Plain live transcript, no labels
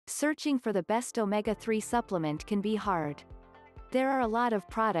searching for the best omega-3 supplement can be hard. There are a lot of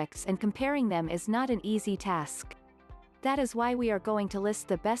products and comparing them is not an easy task. That is why we are going to list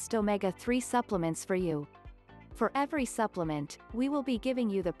the best omega-3 supplements for you. For every supplement, we will be giving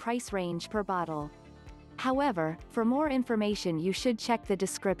you the price range per bottle. However, for more information you should check the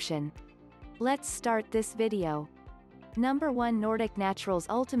description. Let's start this video. Number 1, Nordic Naturals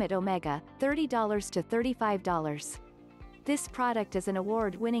Ultimate Omega, $30 to $35. This product is an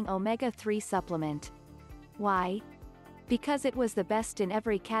award-winning omega-3 supplement. Why? Because it was the best in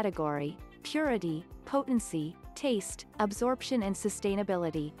every category: purity, potency, taste, absorption and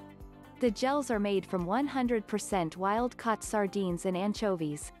sustainability. The gels are made from 100% wild-caught sardines and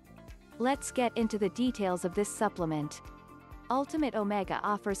anchovies. Let's get into the details of this supplement. Ultimate Omega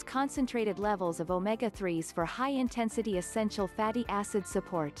offers concentrated levels of omega-3s for high-intensity essential fatty acid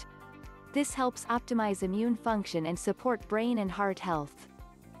support. This helps optimize immune function and support brain and heart health.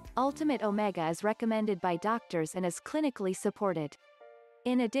 Ultimate Omega is recommended by doctors and is clinically supported.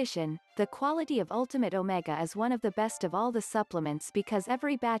 In addition, the quality of Ultimate Omega is one of the best of all the supplements because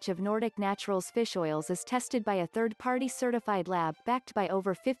every batch of Nordic Naturals fish oils is tested by a third-party certified lab backed by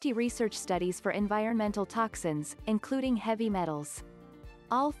over 50 research studies for environmental toxins, including heavy metals.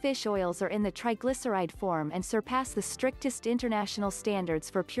 All fish oils are in the triglyceride form and surpass the strictest international standards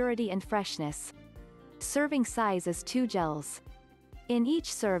for purity and freshness. Serving size is 2 gels. In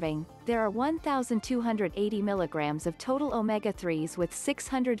each serving, there are 1,280 mg of total omega-3s with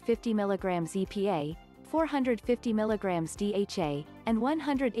 650 mg EPA, 450 mg DHA, and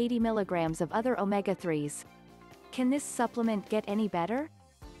 180 mg of other omega-3s. Can this supplement get any better?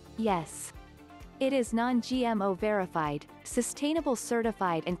 Yes. It is non-GMO verified, sustainable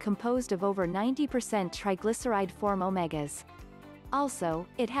certified and composed of over 90% triglyceride form omegas. Also,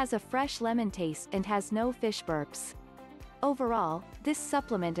 it has a fresh lemon taste and has no fish burps. Overall, this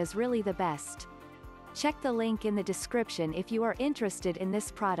supplement is really the best. Check the link in the description if you are interested in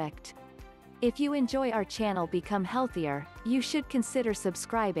this product. If you enjoy our channel Become Healthier, you should consider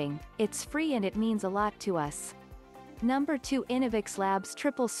subscribing. It's free and it means a lot to us. Number 2, Innovix Labs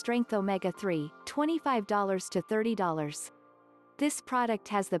Triple Strength Omega-3, $25 to $30. This product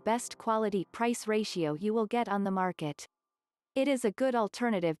has the best quality-price ratio you will get on the market. It is a good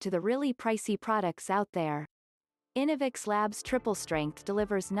alternative to the really pricey products out there. Innovix Labs Triple Strength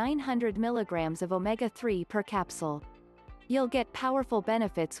delivers 900 mg of omega-3 per capsule. You'll get powerful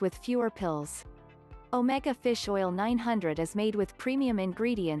benefits with fewer pills. Omega Fish Oil 900 is made with premium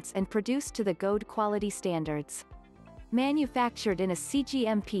ingredients and produced to the GOAT quality standards. Manufactured in a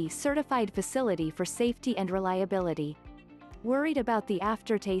CGMP-certified facility for safety and reliability. Worried about the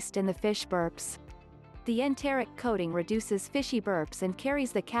aftertaste and the fish burps? The enteric coating reduces fishy burps and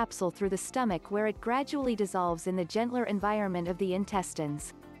carries the capsule through the stomach where it gradually dissolves in the gentler environment of the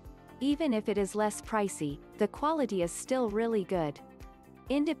intestines. Even if it is less pricey, the quality is still really good.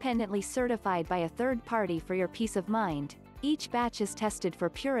 Independently certified by a third party for your peace of mind, each batch is tested for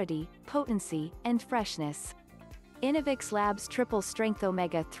purity, potency, and freshness. Innovix Labs Triple Strength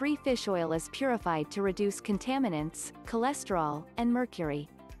Omega-3 Fish Oil is purified to reduce contaminants, cholesterol, and mercury.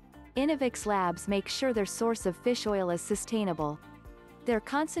 Innovix Labs makes sure their source of fish oil is sustainable. Their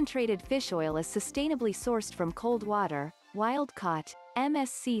concentrated fish oil is sustainably sourced from cold water, wild-caught,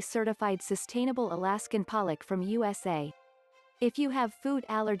 MSC-certified sustainable Alaskan pollock from USA. If you have food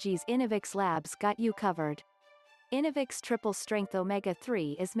allergies, Innovix Labs got you covered. Innovix Triple Strength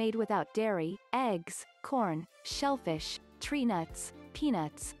Omega-3 is made without dairy, eggs, corn, shellfish, tree nuts,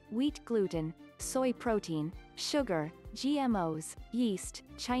 peanuts, wheat gluten, soy protein, sugar, GMOs, yeast,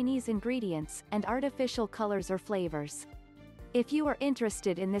 Chinese ingredients, and artificial colors or flavors. If you are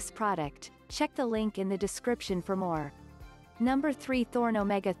interested in this product, check the link in the description for more. Number 3, Thorne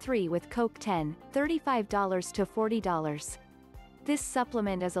Omega-3 with CoQ10, $35 to $40. This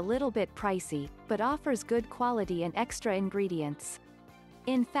supplement is a little bit pricey, but offers good quality and extra ingredients.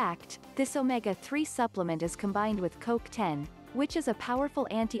 In fact, this omega-3 supplement is combined with CoQ10, which is a powerful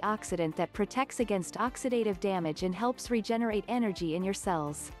antioxidant that protects against oxidative damage and helps regenerate energy in your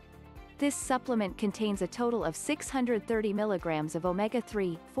cells. This supplement contains a total of 630 mg of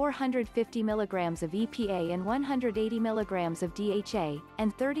omega-3, 450 mg of EPA and 180 mg of DHA,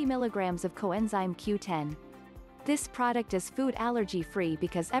 and 30 mg of coenzyme Q10. This product is food allergy-free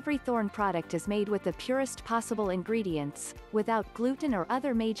because every Thorne product is made with the purest possible ingredients, without gluten or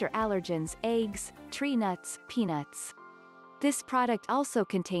other major allergens, eggs, tree nuts, peanuts. This product also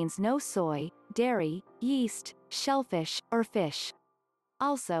contains no soy, dairy, yeast, shellfish, or fish.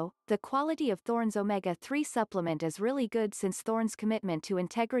 Also, the quality of Thorne's omega-3 supplement is really good since Thorne's commitment to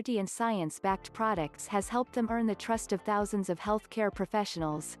integrity and science-backed products has helped them earn the trust of thousands of healthcare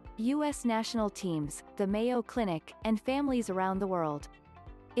professionals, U.S. national teams, the Mayo Clinic, and families around the world.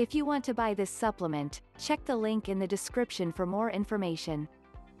 If you want to buy this supplement, check the link in the description for more information.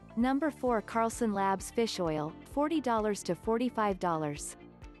 Number 4. Carlson Labs Fish Oil, $40 to $45.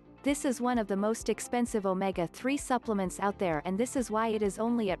 This is one of the most expensive omega-3 supplements out there, and this is why it is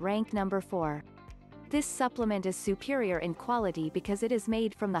only at rank number 4. This supplement is superior in quality because it is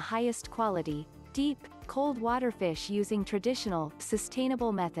made from the highest quality, deep, cold water fish using traditional,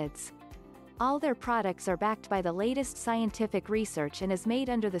 sustainable methods. All their products are backed by the latest scientific research and is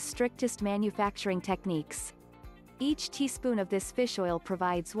made under the strictest manufacturing techniques. Each teaspoon of this fish oil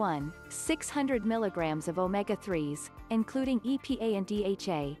provides 600 milligrams of omega-3s, including EPA and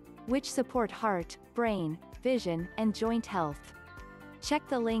DHA, which support heart, brain, vision, and joint health. Check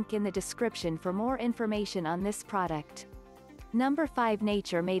the link in the description for more information on this product. Number 5.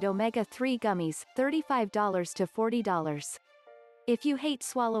 Nature Made Omega-3 Gummies, $35 to $40. If you hate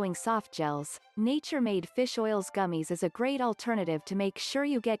swallowing soft gels, Nature Made Fish Oils Gummies is a great alternative to make sure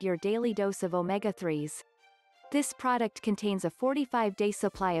you get your daily dose of omega-3s. This product contains a 45-day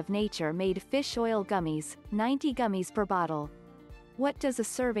supply of Nature Made Fish Oil Gummies, 90 gummies per bottle. What does a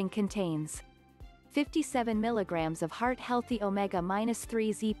serving contains? 57 milligrams of heart-healthy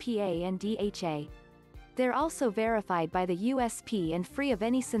omega-3s EPA and DHA. They're also verified by the USP and free of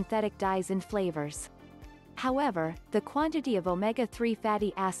any synthetic dyes and flavors. However, the quantity of omega-3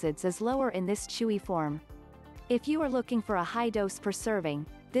 fatty acids is lower in this chewy form. If you are looking for a high dose per serving,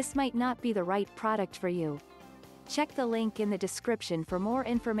 this might not be the right product for you. Check the link in the description for more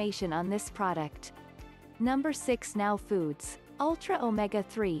information on this product. Number 6. Now Foods Ultra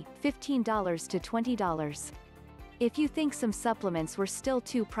Omega-3, $15 to $20. If you think some supplements were still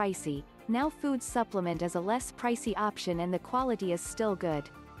too pricey, Now Foods supplement is a less pricey option and the quality is still good.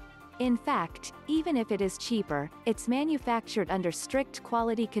 In fact, even if it is cheaper, it's manufactured under strict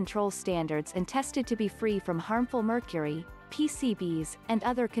quality control standards and tested to be free from harmful mercury, PCBs, and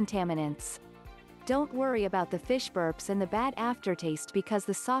other contaminants. Don't worry about the fish burps and the bad aftertaste because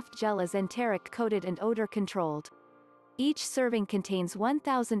the soft gel is enteric coated and odor controlled. Each serving contains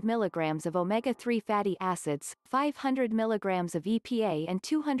 1,000 milligrams of omega-3 fatty acids, 500 milligrams of EPA and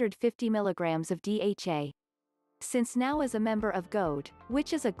 250 milligrams of DHA. Since Now is a member of GOAD,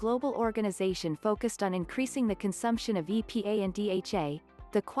 which is a global organization focused on increasing the consumption of EPA and DHA,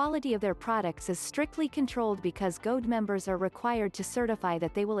 the quality of their products is strictly controlled because GOAD members are required to certify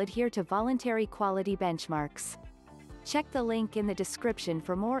that they will adhere to voluntary quality benchmarks. Check the link in the description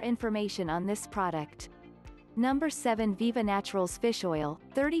for more information on this product. Number 7. Viva Naturals Fish Oil,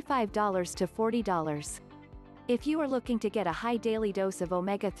 $35 to $40. If you are looking to get a high daily dose of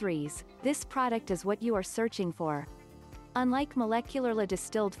omega-3s, this product is what you are searching for. Unlike molecularly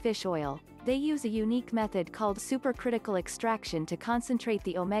distilled fish oil, they use a unique method called supercritical extraction to concentrate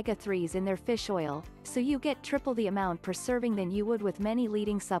the omega-3s in their fish oil, so you get triple the amount per serving than you would with many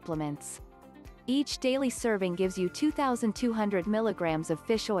leading supplements. Each daily serving gives you 2,200 milligrams of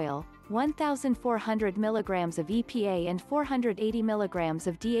fish oil, 1,400 milligrams of EPA and 480 milligrams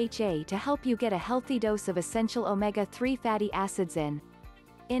of DHA to help you get a healthy dose of essential omega-3 fatty acids in.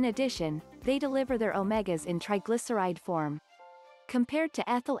 In addition, they deliver their omegas in triglyceride form. Compared to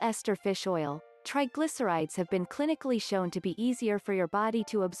ethyl ester fish oil, triglycerides have been clinically shown to be easier for your body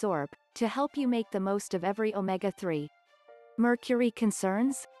to absorb, to help you make the most of every omega-3. Mercury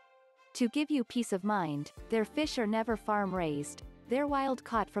concerns? To give you peace of mind, their fish are never farm-raised. They're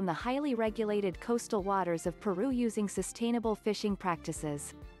wild-caught from the highly regulated coastal waters of Peru using sustainable fishing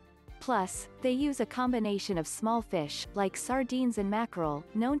practices. Plus, they use a combination of small fish, like sardines and mackerel,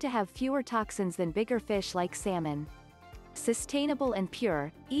 known to have fewer toxins than bigger fish like salmon. Sustainable and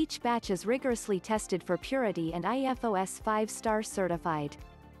pure, each batch is rigorously tested for purity and IFOS 5-star certified.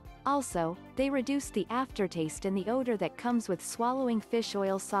 Also, they reduce the aftertaste and the odor that comes with swallowing fish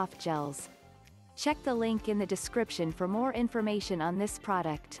oil soft gels. Check the link in the description for more information on this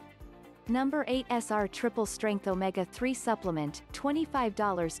product. Number 8. SR Triple Strength Omega-3 Supplement,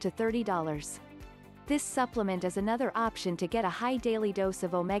 $25 to $30. This supplement is another option to get a high daily dose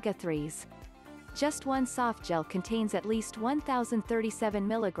of omega-3s. Just one soft gel contains at least 1,037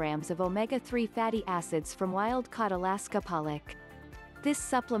 milligrams of omega-3 fatty acids from wild-caught Alaska pollock. This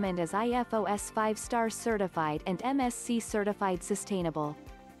supplement is IFOS 5-star certified and MSC certified sustainable.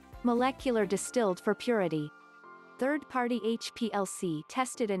 Molecular distilled for purity. Third-party HPLC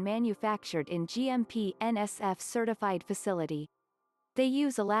tested and manufactured in GMP NSF certified facility. They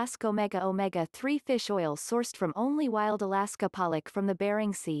use Alaska omega-3 fish oil sourced from only wild Alaska pollock from the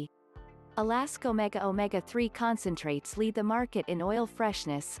Bering Sea. Alaska omega-3 concentrates lead the market in oil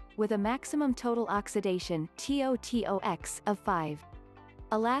freshness, with a maximum total oxidation TOTOX of 5.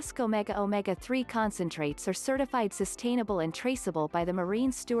 Alaska omega-3 concentrates are certified sustainable and traceable by the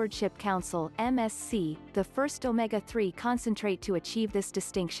Marine Stewardship Council MSC, the first omega-3 concentrate to achieve this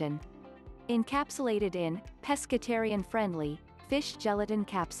distinction. Encapsulated in pescatarian-friendly fish gelatin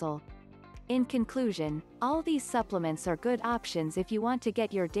capsule. In conclusion, all these supplements are good options if you want to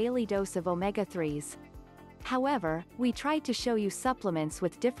get your daily dose of omega-3s. However, we tried to show you supplements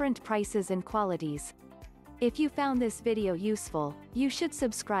with different prices and qualities. If you found this video useful, you should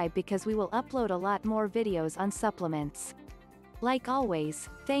subscribe because we will upload a lot more videos on supplements. Like always,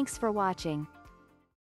 thanks for watching.